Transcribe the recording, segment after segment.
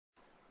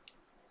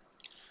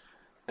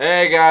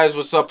Hey guys,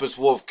 what's up? It's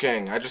Wolf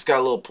King. I just got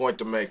a little point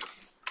to make.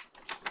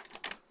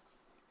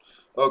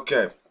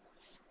 Okay,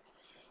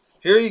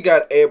 here you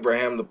got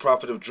Abraham, the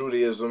prophet of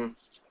Judaism.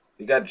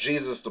 You got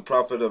Jesus, the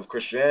prophet of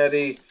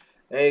Christianity.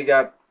 And you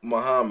got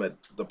Muhammad,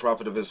 the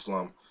prophet of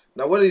Islam.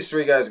 Now, what do these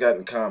three guys got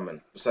in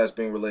common, besides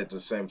being related to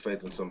the same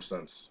faith in some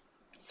sense?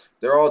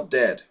 They're all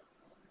dead.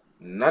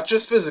 Not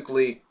just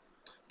physically,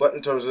 but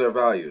in terms of their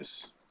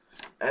values.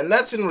 And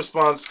that's in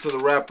response to the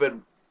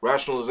rapid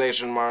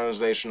rationalization and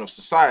modernization of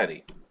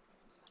society.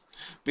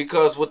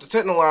 Because with the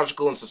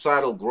technological and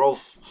societal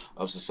growth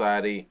of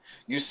society,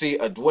 you see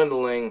a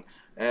dwindling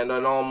and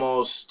an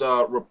almost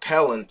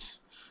repellent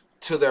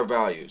to their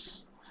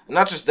values. And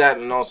not just that,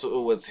 and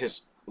also with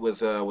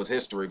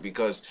history,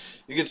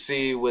 because you could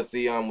see with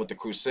the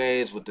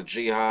Crusades, with the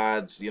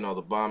jihads,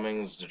 the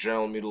bombings, the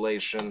general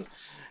mutilation,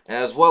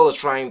 as well as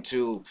trying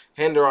to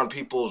hinder on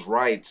people's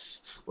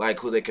rights, like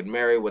who they could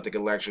marry, what they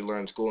could actually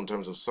learn in school in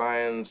terms of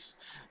science,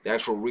 the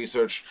actual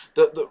research,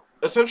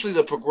 essentially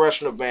the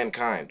progression of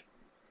mankind.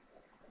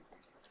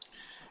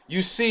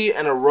 You see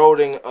an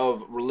eroding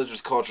of religious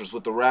cultures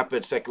with the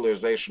rapid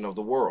secularization of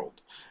the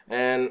world,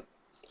 and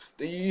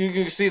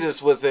you see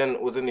this within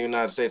the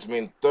United States. I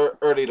mean,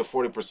 30 to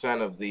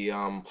 40% of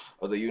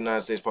the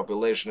United States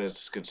population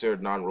is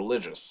considered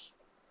non-religious,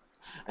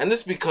 and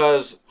this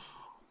because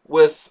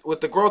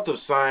with the growth of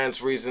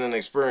science, reason, and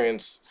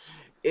experience,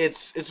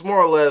 it's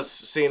more or less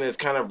seen as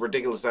kind of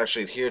ridiculous to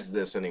actually adhere to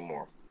this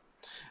anymore,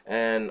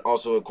 and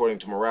also according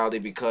to morality,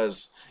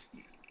 because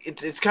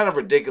it's kind of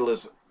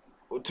ridiculous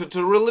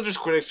to religious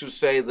critics who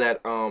say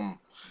that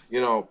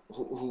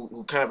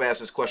who kind of ask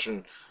this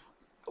question: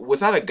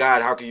 without a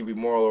God, how can you be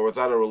moral? Or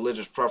without a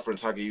religious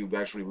preference, how can you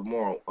actually be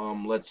moral?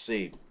 Let's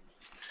see.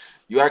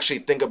 You actually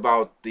think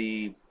about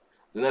the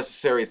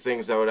necessary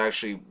things that would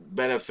actually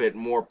benefit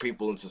more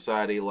people in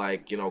society,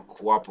 like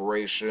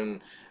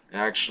cooperation,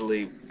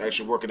 actually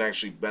working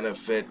actually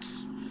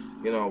benefits,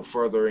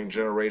 furthering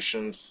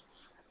generations.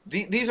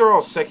 These are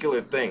all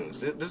secular things.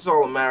 This is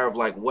all a matter of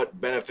like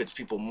what benefits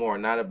people more,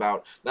 not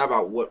about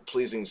what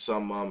pleasing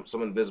some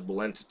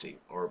invisible entity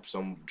or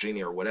some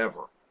genie or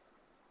whatever.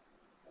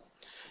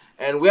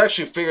 And we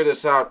actually figure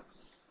this out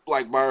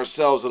like by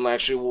ourselves, and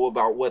actually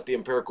about what the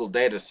empirical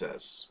data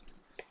says.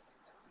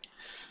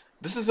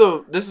 This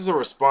is a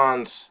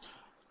response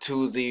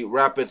to the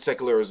rapid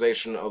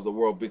secularization of the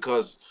world,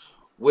 because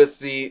with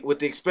the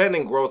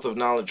expanding growth of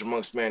knowledge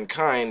amongst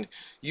mankind,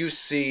 you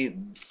see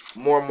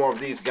more and more of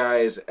these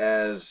guys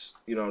as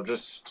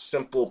just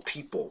simple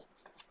people.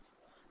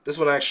 This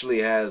one actually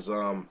has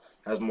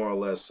more or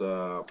less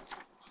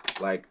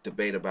like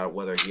debate about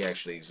whether he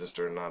actually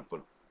existed or not,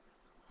 but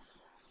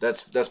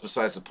that's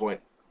besides the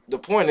point. The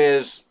point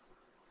is,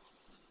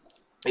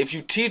 if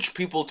you teach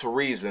people to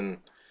reason,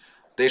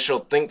 they shall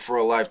think for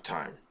a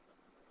lifetime.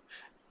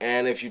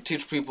 And if you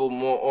teach people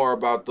more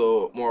about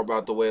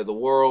the way of the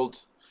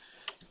world,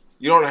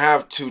 you don't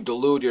have to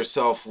delude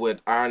yourself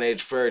with Iron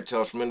Age fairy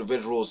tales from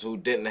individuals who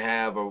didn't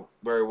have a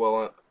very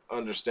well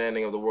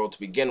understanding of the world to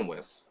begin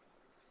with.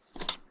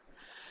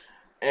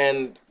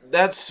 And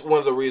that's one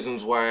of the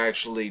reasons why I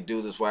actually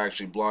do this, why I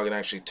actually blog and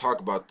actually talk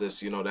about this,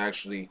 to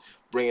actually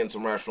bring in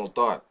some rational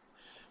thought.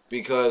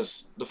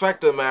 Because the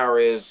fact of the matter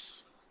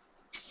is,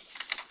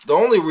 the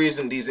only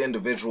reason these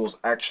individuals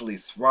actually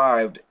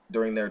thrived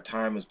during their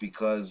time is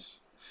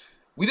because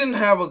we didn't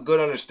have a good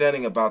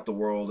understanding about the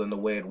world and the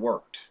way it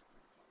worked.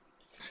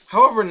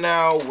 However,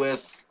 now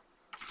with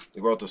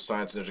the growth of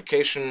science and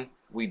education,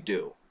 we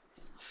do.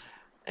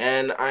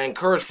 And I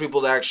encourage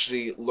people to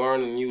actually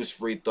learn and use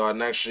free thought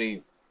and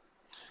actually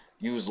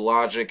use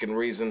logic and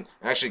reason,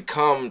 and actually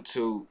come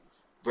to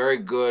very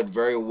good,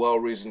 very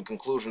well-reasoned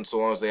conclusions, so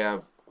long as they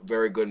have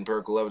very good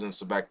empirical evidence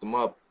to back them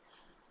up,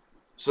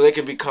 so they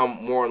can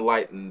become more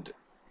enlightened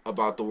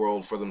about the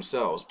world for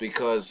themselves.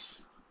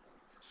 Because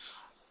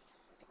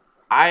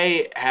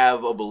I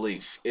have a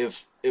belief,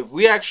 if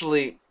we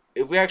actually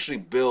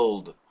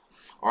build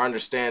our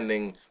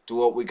understanding to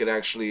what we could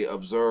actually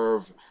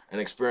observe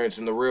and experience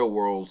in the real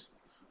world,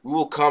 we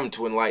will come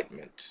to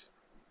enlightenment.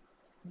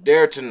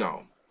 Dare to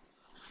know.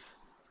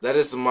 That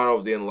is the motto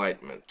of the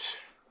Enlightenment.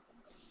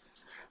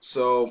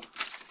 So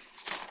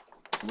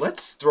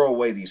let's throw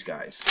away these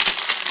guys.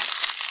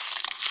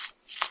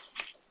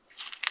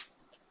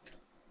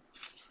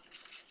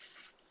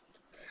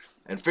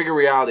 And figure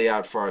reality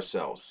out for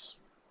ourselves.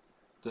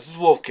 This is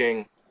Wolf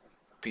King.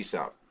 Peace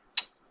out.